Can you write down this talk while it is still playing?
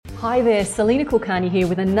Hi there, Selena Kulkarni here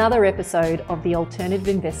with another episode of the Alternative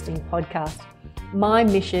Investing Podcast. My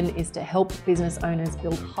mission is to help business owners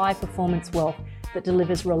build high-performance wealth that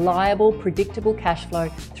delivers reliable, predictable cash flow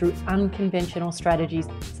through unconventional strategies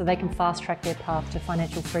so they can fast-track their path to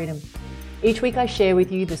financial freedom. Each week I share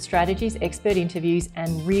with you the strategies, expert interviews,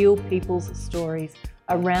 and real people's stories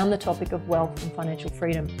around the topic of wealth and financial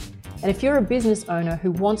freedom. And if you're a business owner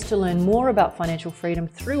who wants to learn more about financial freedom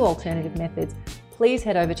through alternative methods, please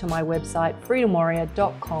head over to my website,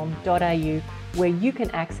 freedomwarrior.com.au, where you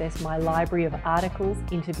can access my library of articles,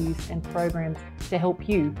 interviews, and programs to help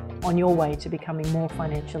you on your way to becoming more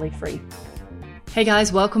financially free. Hey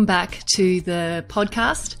guys, welcome back to the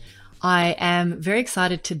podcast. I am very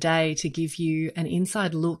excited today to give you an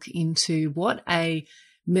inside look into what a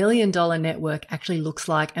 $1 million network actually looks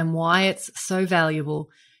like and why it's so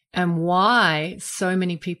valuable and why so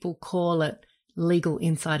many people call it legal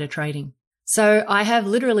insider trading. So I have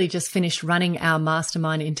literally just finished running our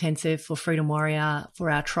mastermind intensive for Freedom Warrior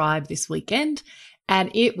for our tribe this weekend,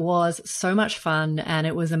 and it was so much fun and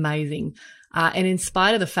it was amazing. And in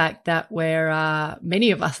spite of the fact that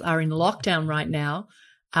many of us are in lockdown right now,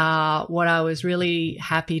 what I was really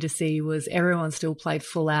happy to see was everyone still played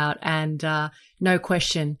full out, and no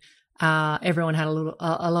question, everyone had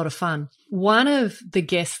a lot of fun. One of the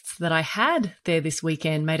guests that I had there this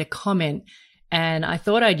weekend made a comment, and I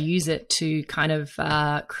thought I'd use it to kind of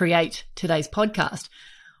create today's podcast.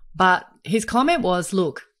 But his comment was,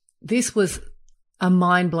 look, this was a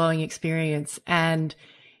mind-blowing experience. And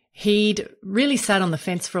he'd really sat on the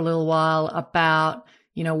fence for a little while about,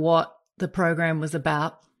 what the program was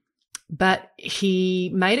about. But he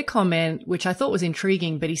made a comment, which I thought was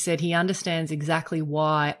intriguing, but he said he understands exactly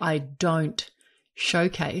why I don't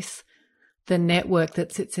showcase the network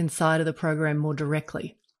that sits inside of the program more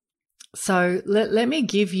directly. So let me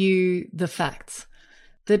give you the facts.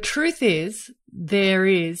 The truth is there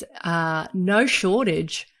is no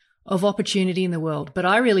shortage of opportunity in the world, but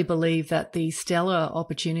I really believe that the stellar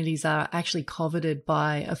opportunities are actually coveted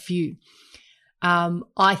by a few.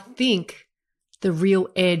 I think the real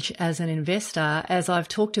edge as an investor, as I've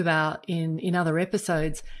talked about in other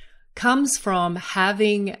episodes, comes from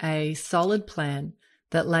having a solid plan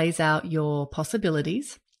that lays out your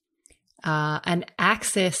possibilities and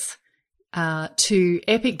access to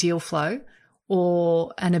epic deal flow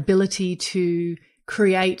or an ability to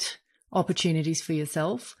create opportunities for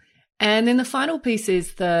yourself. And then the final piece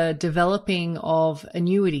is the developing of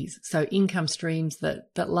annuities, so income streams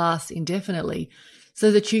that last indefinitely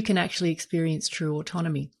so that you can actually experience true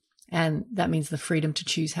autonomy. And that means the freedom to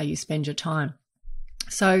choose how you spend your time.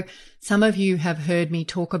 So some of you have heard me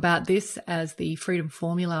talk about this as the freedom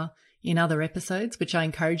formula in other episodes, which I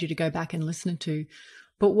encourage you to go back and listen to.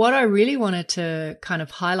 But what I really wanted to kind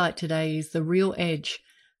of highlight today is the real edge,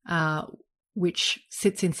 which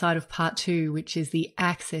sits inside of part 2, which is the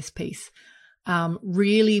access piece,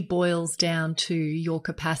 really boils down to your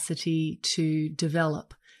capacity to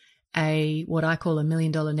develop what I call a $1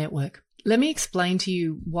 million network. Let me explain to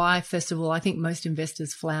you why, first of all, I think most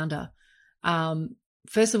investors flounder.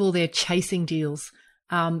 First of all, they're chasing deals.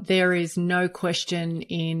 There is no question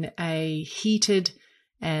in a heated,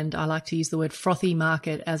 and I like to use the word frothy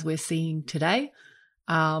market as we're seeing today,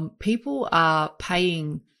 people are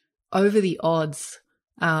paying over the odds,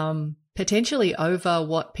 potentially over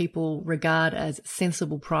what people regard as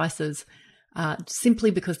sensible prices,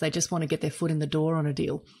 simply because they just want to get their foot in the door on a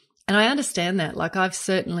deal. And I understand that. Like, I've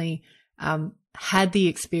certainly had the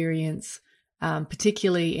experience,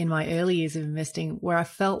 particularly in my early years of investing, where I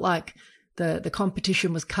felt like the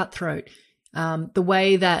competition was cutthroat. The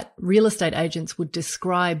way that real estate agents would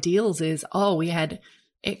describe deals is, we had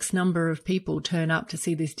X number of people turn up to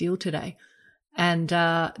see this deal today. And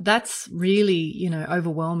that's really,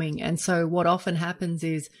 overwhelming. And so what often happens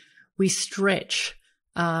is we stretch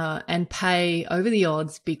and pay over the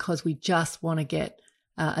odds because we just want to get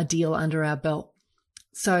a deal under our belt.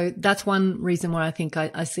 So that's one reason why I think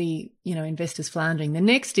I see, investors floundering. The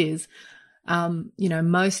next is,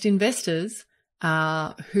 most investors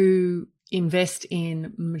who invest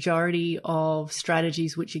in majority of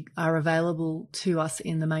strategies which are available to us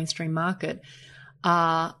in the mainstream market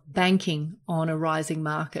are banking on a rising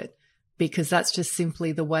market, because that's just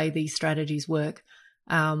simply the way these strategies work.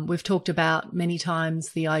 We've talked about many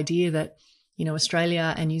times the idea that,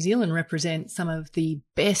 Australia and New Zealand represent some of the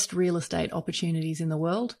best real estate opportunities in the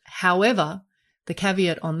world. However, the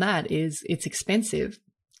caveat on that is it's expensive.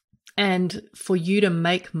 And for you to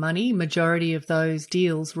make money, majority of those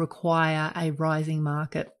deals require a rising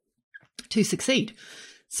market to succeed.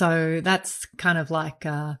 So that's kind of like,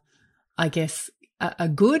 I guess, a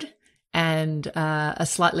good and a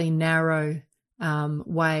slightly narrow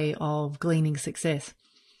way of gleaning success.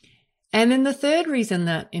 And then the third reason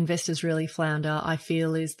that investors really flounder, I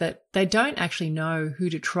feel, is that they don't actually know who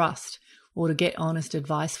to trust or to get honest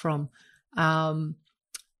advice from. There's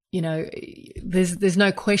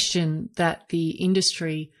no question that the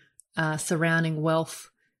industry surrounding wealth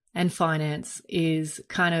and finance is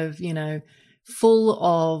kind of, full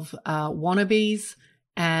of wannabes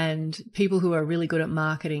and people who are really good at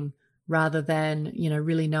marketing rather than,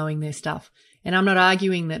 really knowing their stuff. And I'm not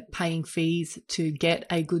arguing that paying fees to get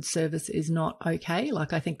a good service is not okay.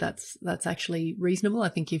 Like, I think that's actually reasonable. I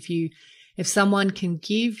think if someone can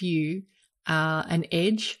give you an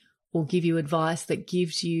edge or give you advice that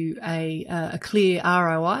gives you a clear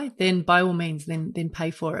ROI, then by all means, then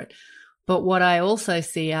pay for it. But what I also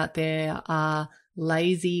see out there are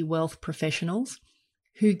lazy wealth professionals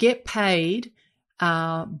who get paid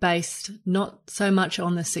based not so much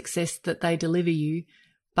on the success that they deliver you,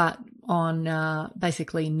 but on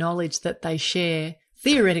basically knowledge that they share,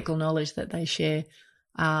 theoretical knowledge that they share.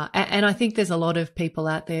 And I think there's a lot of people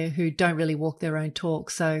out there who don't really walk their own talk.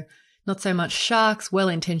 So not so much sharks,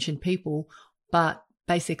 well-intentioned people, but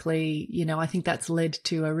basically, I think that's led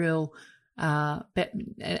to a real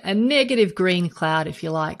a negative green cloud, if you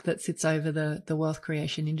like, that sits over the wealth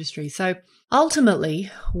creation industry. So ultimately,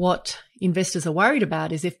 what investors are worried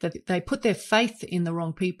about is if they put their faith in the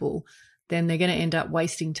wrong people, then they're going to end up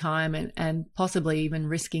wasting time and possibly even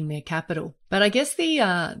risking their capital. But I guess the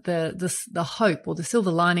hope or the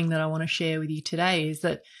silver lining that I want to share with you today is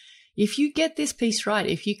that if you get this piece right,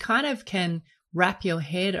 if you kind of can wrap your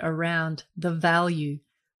head around the value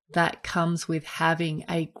that comes with having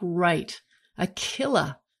a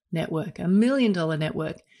killer network, $1 million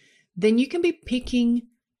network, then you can be picking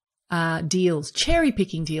cherry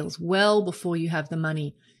picking deals well before you have the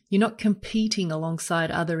money. You're not competing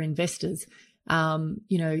alongside other investors.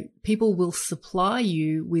 People will supply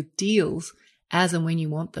you with deals as and when you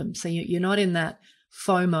want them. So you're not in that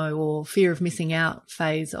FOMO or fear of missing out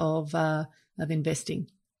phase of investing.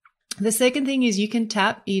 The second thing is you can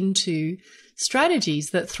tap into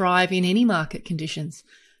strategies that thrive in any market conditions.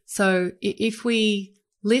 So if we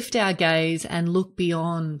lift our gaze and look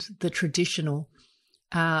beyond the traditional,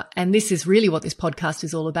 and this is really what this podcast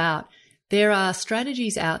is all about, there are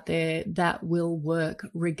strategies out there that will work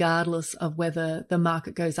regardless of whether the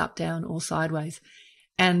market goes up, down, or sideways.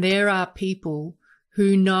 And there are people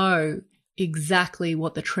who know exactly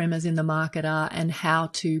what the tremors in the market are and how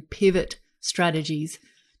to pivot strategies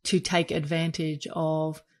to take advantage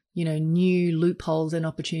of, new loopholes and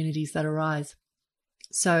opportunities that arise.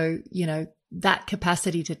 So, that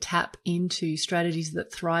capacity to tap into strategies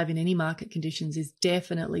that thrive in any market conditions is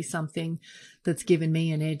definitely something that's given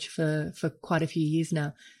me an edge for quite a few years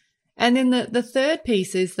now. And then the third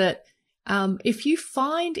piece is that if you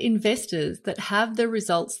find investors that have the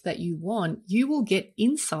results that you want, you will get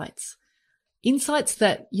insights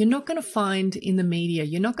that you're not going to find in the media.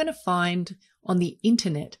 You're not going to find on the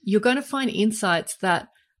internet. You're going to find insights that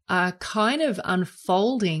are kind of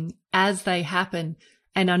unfolding as they happen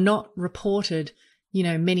and are not reported,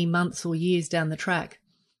 many months or years down the track.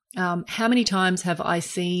 How many times have I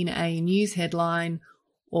seen a news headline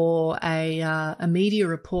or a media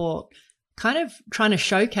report kind of trying to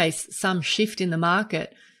showcase some shift in the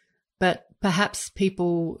market, but perhaps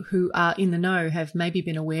people who are in the know have maybe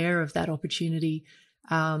been aware of that opportunity,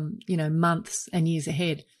 months and years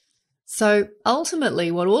ahead. So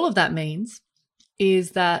ultimately, what all of that means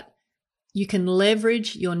is that you can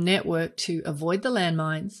leverage your network to avoid the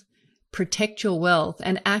landmines, protect your wealth,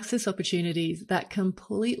 and access opportunities that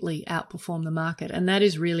completely outperform the market. And that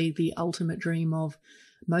is really the ultimate dream of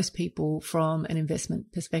most people from an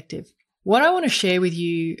investment perspective. What I want to share with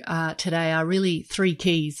you today are really 3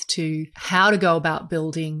 keys to how to go about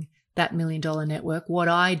building that $1 million network, what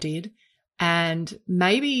I did. And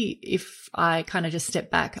maybe if I kind of just step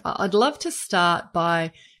back, I'd love to start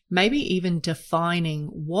by maybe even defining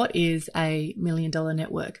what is a $1 million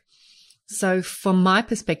network. So from my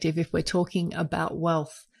perspective, if we're talking about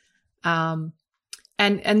wealth, and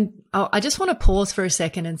I just want to pause for a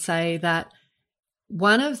second and say that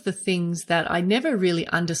one of the things that I never really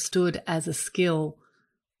understood as a skill,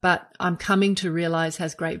 but I'm coming to realize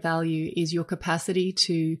has great value, is your capacity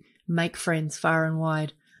to make friends far and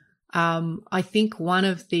wide. I think one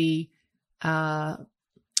of the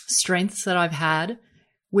strengths that I've had,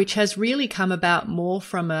 which has really come about more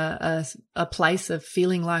from a place of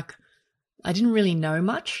feeling like I didn't really know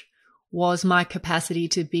much, was my capacity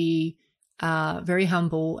to be very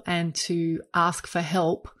humble and to ask for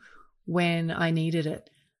help when I needed it.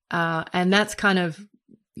 And that's kind of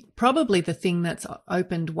probably the thing that's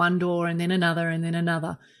opened one door and then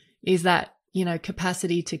another is that,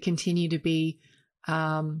 capacity to continue to be,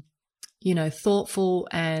 thoughtful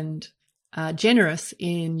and generous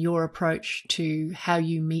in your approach to how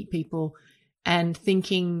you meet people and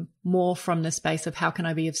thinking more from the space of how can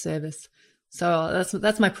I be of service. So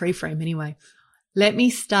that's my pre-frame anyway. Let me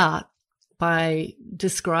start by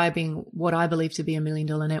describing what I believe to be $1 million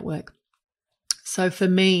network. So for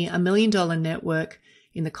me, $1 million network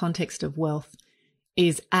in the context of wealth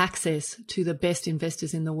is access to the best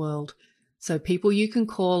investors in the world. So people you can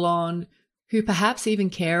call on who perhaps even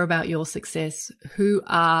care about your success, who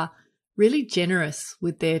are really generous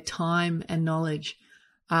with their time and knowledge.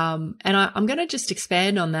 And I'm going to just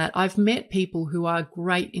expand on that. I've met people who are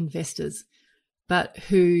great investors, but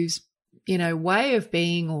whose, way of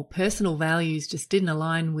being or personal values just didn't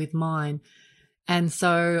align with mine. And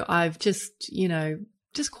so I've just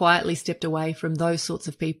quietly stepped away from those sorts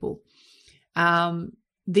of people.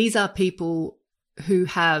 These are people who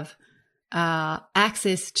have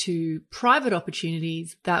access to private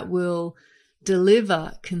opportunities that will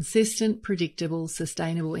deliver consistent, predictable,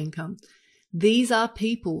 sustainable income. These are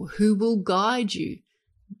people who will guide you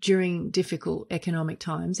during difficult economic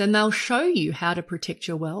times, and they'll show you how to protect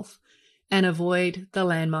your wealth and avoid the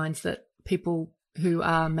landmines that people who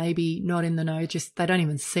are maybe not in the know, they don't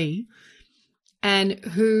even see. And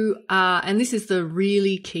and this is the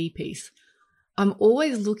really key piece, I'm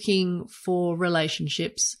always looking for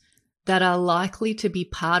relationships that are likely to be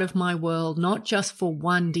part of my world, not just for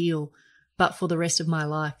one deal, but for the rest of my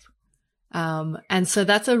life. And so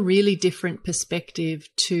that's a really different perspective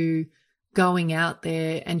to going out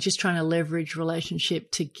there and just trying to leverage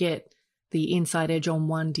relationship to get the inside edge on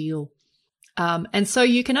one deal. And so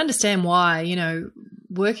you can understand why,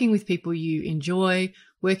 working with people you enjoy,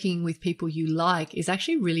 working with people you like is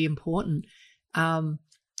actually really important. I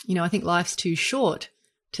think life's too short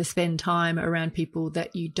to spend time around people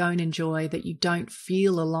that you don't enjoy, that you don't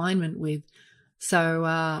feel alignment with. So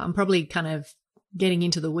I'm probably kind of getting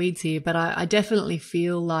into the weeds here, but I definitely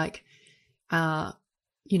feel like,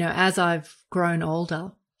 as I've grown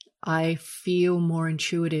older, I feel more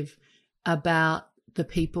intuitive about the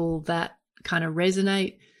people that kind of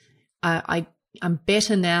resonate. I'm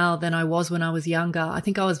better now than I was when I was younger. I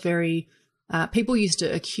think I was people used to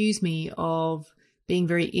accuse me of being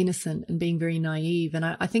very innocent and being very naive. And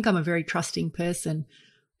I think I'm a very trusting person.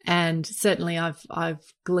 And certainly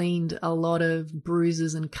I've gleaned a lot of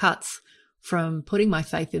bruises and cuts from putting my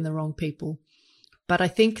faith in the wrong people. But I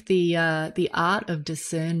think the art of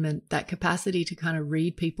discernment, that capacity to kind of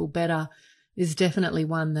read people better, is definitely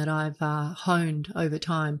one that I've honed over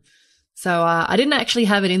time. So I didn't actually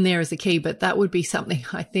have it in there as a key, but that would be something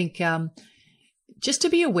I think just to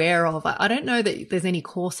be aware of. I don't know that there's any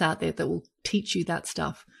course out there that will teach you that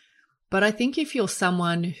stuff. But I think if you're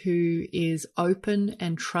someone who is open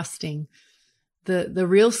and trusting, the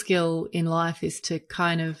real skill in life is to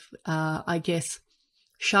kind of,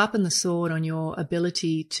 sharpen the sword on your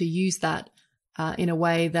ability to use that in a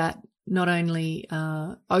way that not only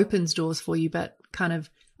opens doors for you, but kind of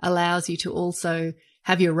allows you to also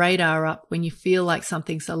have your radar up when you feel like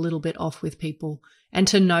something's a little bit off with people and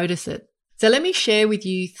to notice it. So let me share with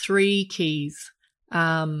you three keys.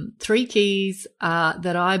 Three keys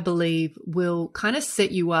that I believe will kind of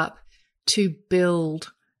set you up to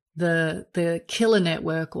build the killer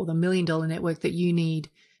network or the $1 million network that you need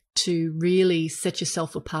to really set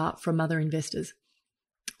yourself apart from other investors.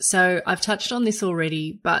 So I've touched on this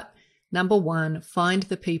already, but number one, find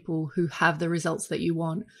the people who have the results that you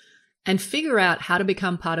want and figure out how to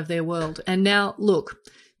become part of their world. And now, look,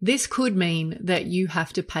 this could mean that you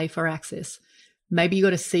have to pay for access. Maybe you got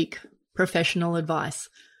to seek professional advice.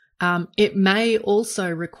 It may also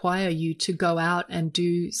require you to go out and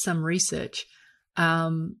do some research.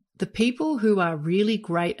 The people who are really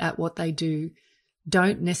great at what they do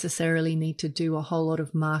don't necessarily need to do a whole lot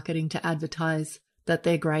of marketing to advertise that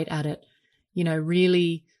they're great at it.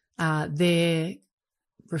 Really, their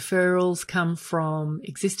referrals come from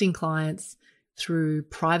existing clients through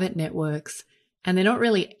private networks, and they're not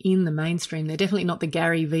really in the mainstream. They're definitely not the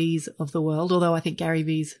Gary V's of the world, although I think Gary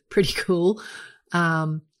V's pretty cool.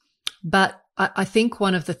 But I think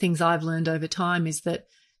one of the things I've learned over time is that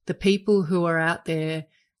the people who are out there,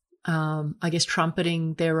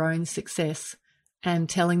 trumpeting their own success and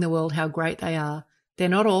telling the world how great they are, they're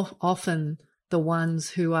not often the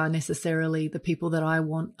ones who are necessarily the people that I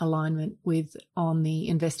want alignment with on the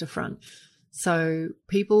investor front. So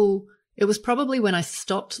it was probably when I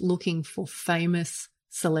stopped looking for famous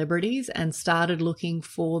celebrities and started looking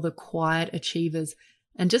for the quiet achievers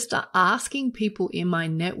and just asking people in my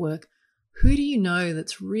network who do you know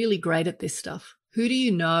that's really great at this stuff? Who do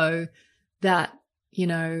you know that,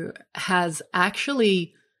 has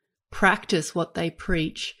actually practiced what they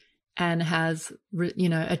preach and has,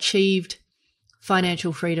 achieved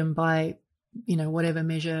financial freedom by, whatever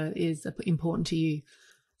measure is important to you?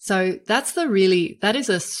 So that is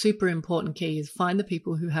a super important key, is find the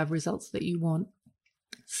people who have results that you want.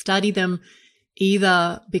 Study them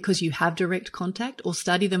either because you have direct contact or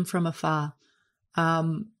study them from afar.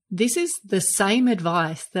 This is the same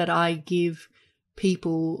advice that I give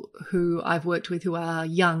people who I've worked with who are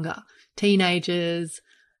younger, teenagers,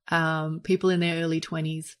 people in their early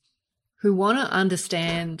 20s who want to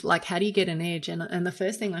understand, like, how do you get an edge? And the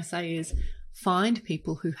first thing I say is find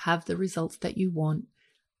people who have the results that you want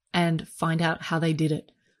and find out how they did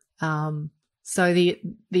it. So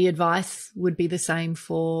the advice would be the same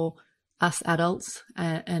for us adults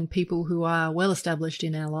and people who are well established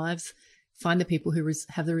in our lives. Find the people who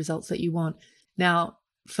have the results that you want. Now,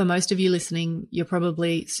 for most of you listening, you're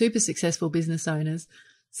probably super successful business owners.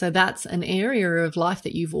 So that's an area of life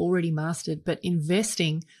that you've already mastered. But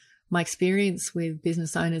investing, my experience with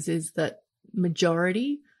business owners is that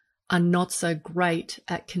majority are not so great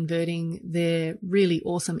at converting their really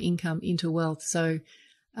awesome income into wealth. So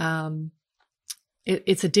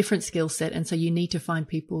it's a different skill set. And so you need to find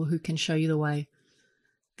people who can show you the way.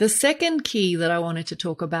 The second key that I wanted to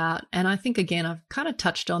talk about, and I think, again, I've kind of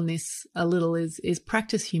touched on this a little, is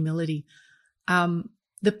practice humility.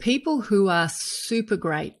 The people who are super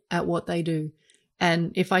great at what they do,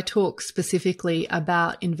 and if I talk specifically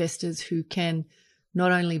about investors who can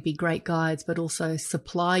not only be great guides, but also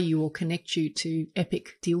supply you or connect you to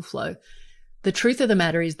epic deal flow, the truth of the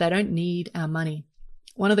matter is they don't need our money.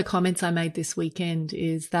 One of the comments I made this weekend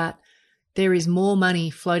is that there is more money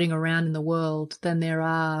floating around in the world than there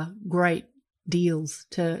are great deals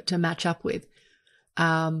to match up with.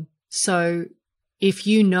 So if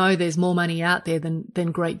you know there's more money out there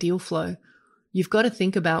than great deal flow, you've got to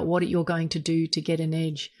think about what you're going to do to get an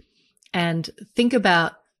edge, and think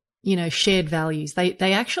about, shared values.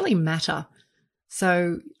 They actually matter.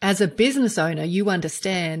 So as a business owner, you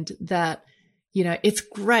understand that, it's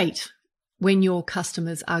great when your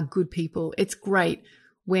customers are good people. It's great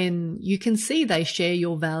when you can see they share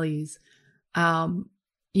your values, and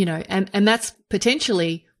that's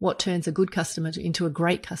potentially what turns a good customer into a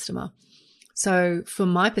great customer. So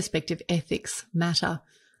from my perspective, ethics matter.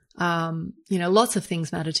 Lots of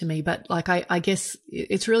things matter to me, but I guess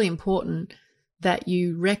it's really important that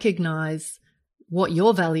you recognize what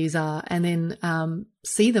your values are, and then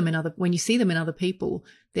when you see them in other people,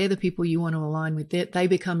 they're the people you want to align with. They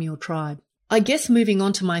become your tribe. I guess moving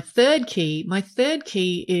on to my third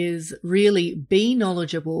key is really be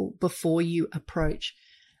knowledgeable before you approach.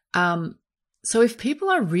 So if people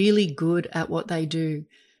are really good at what they do,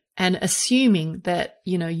 and assuming that,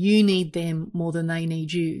 you need them more than they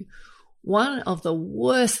need you, one of the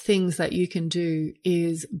worst things that you can do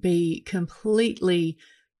is be completely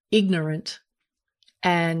ignorant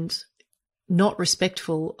and not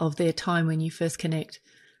respectful of their time when you first connect.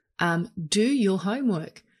 Do your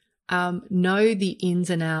homework. Know the ins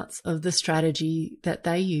and outs of the strategy that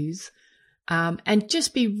they use, and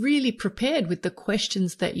just be really prepared with the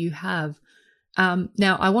questions that you have.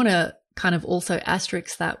 Now, I want to kind of also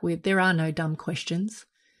asterisk that with, there are no dumb questions.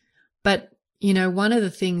 But, one of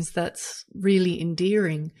the things that's really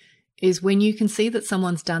endearing is when you can see that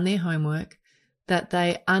someone's done their homework, that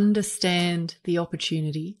they understand the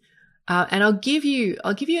opportunity. And I'll give you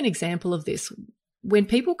an example of this. When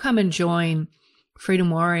people come and join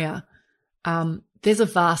Freedom Warrior, there's a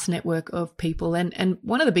vast network of people. And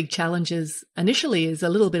one of the big challenges initially is a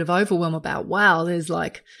little bit of overwhelm about, wow, there's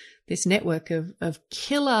like this network of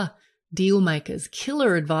killer deal makers,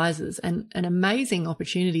 killer advisors, and amazing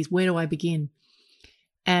opportunities. Where do I begin?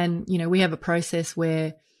 And, we have a process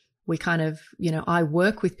where we kind of, I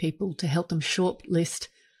work with people to help them shortlist,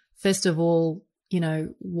 first of all,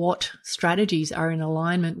 what strategies are in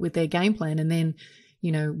alignment with their game plan, and then,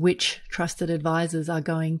 which trusted advisors are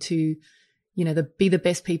going to, be the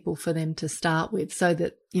best people for them to start with, so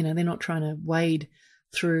that, they're not trying to wade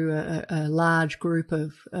through a large group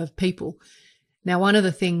of people. Now, one of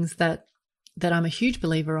the things that I'm a huge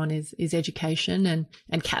believer on is education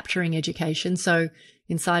and capturing education. So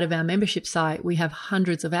inside of our membership site, we have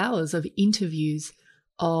hundreds of hours of interviews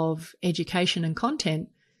of education and content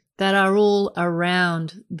that are all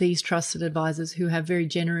around these trusted advisors who have very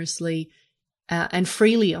generously and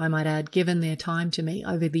freely, I might add, given their time to me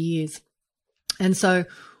over the years. And so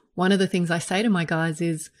one of the things I say to my guys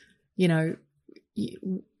is,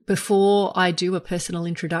 before I do a personal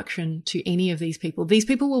introduction to any of these people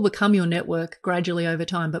will become your network gradually over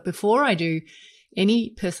time. But before I do any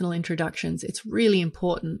personal introductions, it's really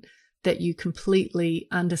important that you completely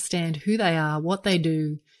understand who they are, what they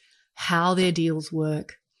do, how their deals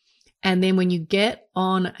work. And then when you get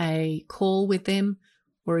on a call with them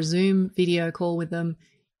or a Zoom video call with them,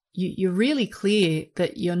 you're really clear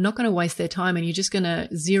that you're not going to waste their time and you're just going to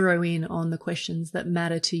zero in on the questions that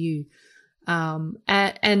matter to you.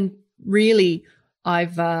 And really, I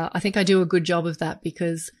think I do a good job of that,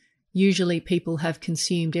 because usually people have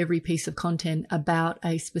consumed every piece of content about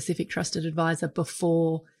a specific trusted advisor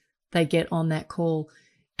before they get on that call.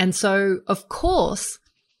 And so, of course,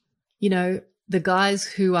 the guys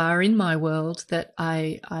who are in my world that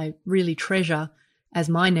I really treasure as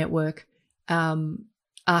my network,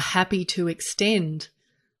 are happy to extend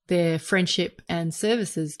their friendship and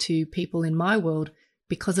services to people in my world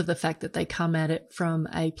because of the fact that they come at it from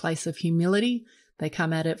a place of humility. They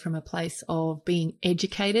come at it from a place of being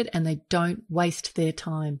educated, and they don't waste their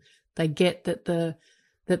time. They get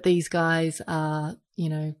that these guys are,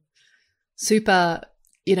 super,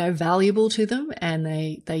 valuable to them, and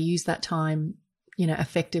they use that time,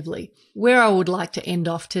 effectively. Where I would like to end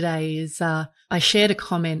off today is I shared a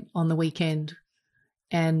comment on the weekend,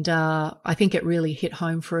 and I think it really hit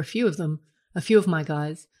home for a few of my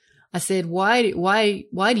guys. I said, why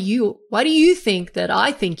do you think that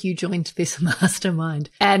I think you joined this mastermind?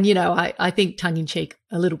 And, I think tongue in cheek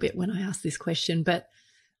a little bit when I asked this question, but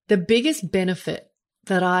the biggest benefit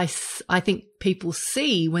that I think people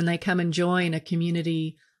see when they come and join a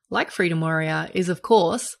community like Freedom Warrior is, of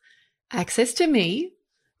course, access to me,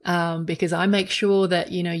 because I make sure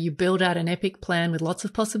that, you build out an epic plan with lots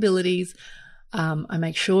of possibilities. I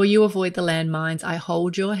make sure you avoid the landmines. I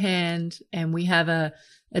hold your hand, and we have a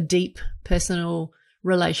deep personal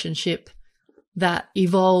relationship that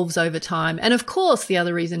evolves over time. And of course, the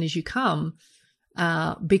other reason is you come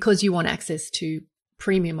because you want access to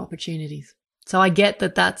premium opportunities. So I get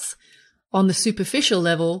that that's on the superficial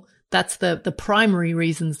level, that's the primary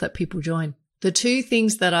reasons that people join. The two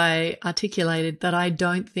things that I articulated that I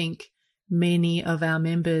don't think many of our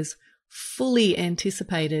members fully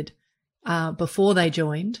anticipated before they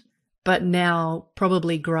joined, but now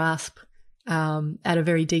probably grasp at a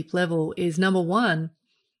very deep level is, number one,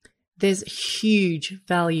 there's huge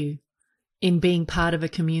value in being part of a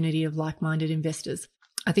community of like-minded investors.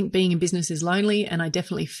 I think being in business is lonely, and I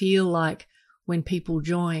definitely feel like when people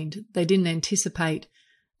joined, they didn't anticipate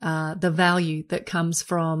the value that comes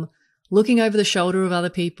from looking over the shoulder of other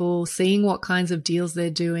people, seeing what kinds of deals they're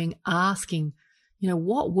doing, asking,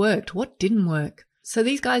 what worked, what didn't work. So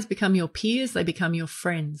these guys become your peers, they become your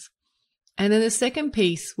friends. And then the second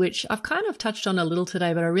piece, which I've kind of touched on a little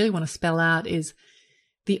today, but I really want to spell out, is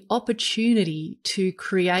the opportunity to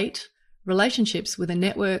create relationships with a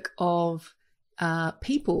network of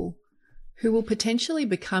people who will potentially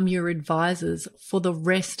become your advisors for the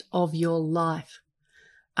rest of your life.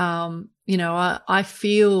 I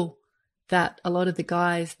feel that a lot of the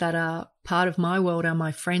guys that are part of my world are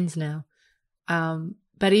my friends now.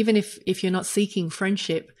 But even if you're not seeking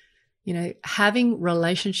friendship, having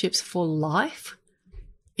relationships for life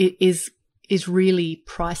is really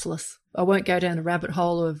priceless. I won't go down the rabbit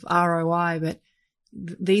hole of ROI, but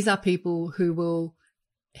these are people who will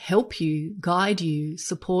help you, guide you,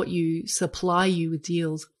 support you, supply you with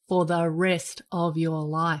deals for the rest of your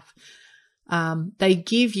life. They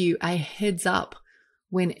give you a heads up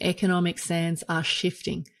when economic sands are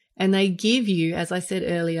shifting. And they give you, as I said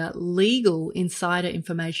earlier, legal insider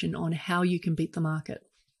information on how you can beat the market.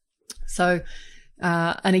 So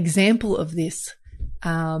an example of this,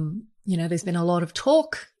 there's been a lot of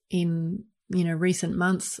talk in, recent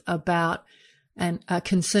months about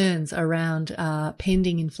concerns around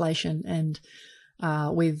pending inflation, and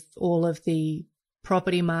with all of the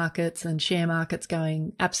property markets and share markets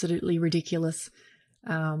going absolutely ridiculous.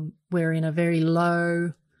 We're in a very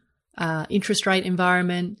low interest rate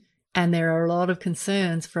environment, and there are a lot of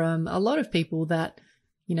concerns from a lot of people that,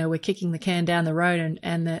 we're kicking the can down the road,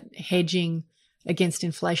 and that hedging against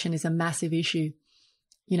inflation is a massive issue.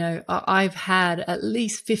 I've had at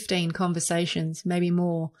least 15 conversations, maybe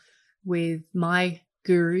more, with my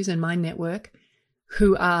gurus and my network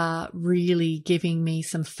who are really giving me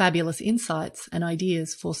some fabulous insights and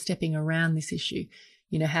ideas for stepping around this issue.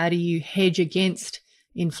 How do you hedge against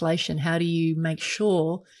inflation? How do you make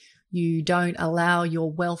sure you don't allow your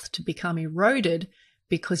wealth to become eroded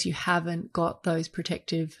because you haven't got those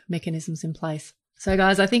protective mechanisms in place? So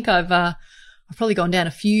guys, I think I've probably gone down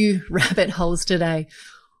a few rabbit holes today,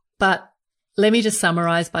 but let me just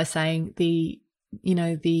summarize by saying the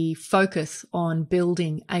the focus on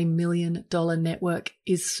building a $1 million network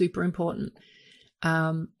is super important.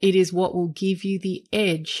 It is what will give you the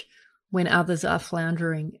edge when others are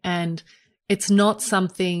floundering. And it's not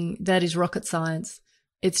something that is rocket science.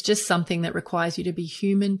 It's just something that requires you to be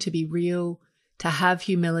human, to be real, to have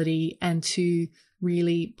humility, and to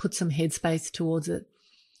really put some headspace towards it.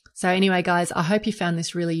 So anyway, guys, I hope you found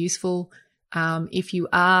this really useful. If you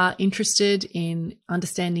are interested in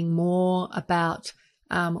understanding more about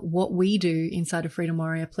what we do inside of Freedom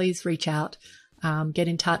Warrior, please reach out, get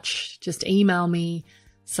in touch, just email me,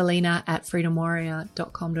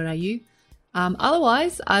 selena@freedomwarrior.com.au.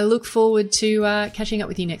 Otherwise, I look forward to catching up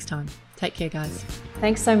with you next time. Take care, guys.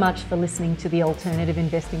 Thanks so much for listening to the Alternative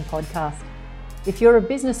Investing Podcast. If you're a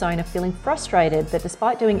business owner feeling frustrated that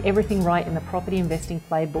despite doing everything right in the property investing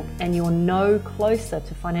playbook and you're no closer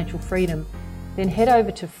to financial freedom, then head over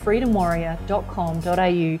to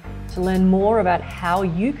freedomwarrior.com.au to learn more about how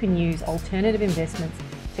you can use alternative investments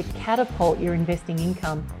to catapult your investing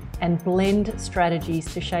income and blend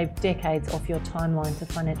strategies to shave decades off your timeline to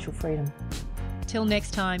financial freedom. Till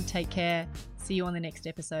next time, take care. See you on the next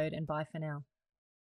episode, and bye for now.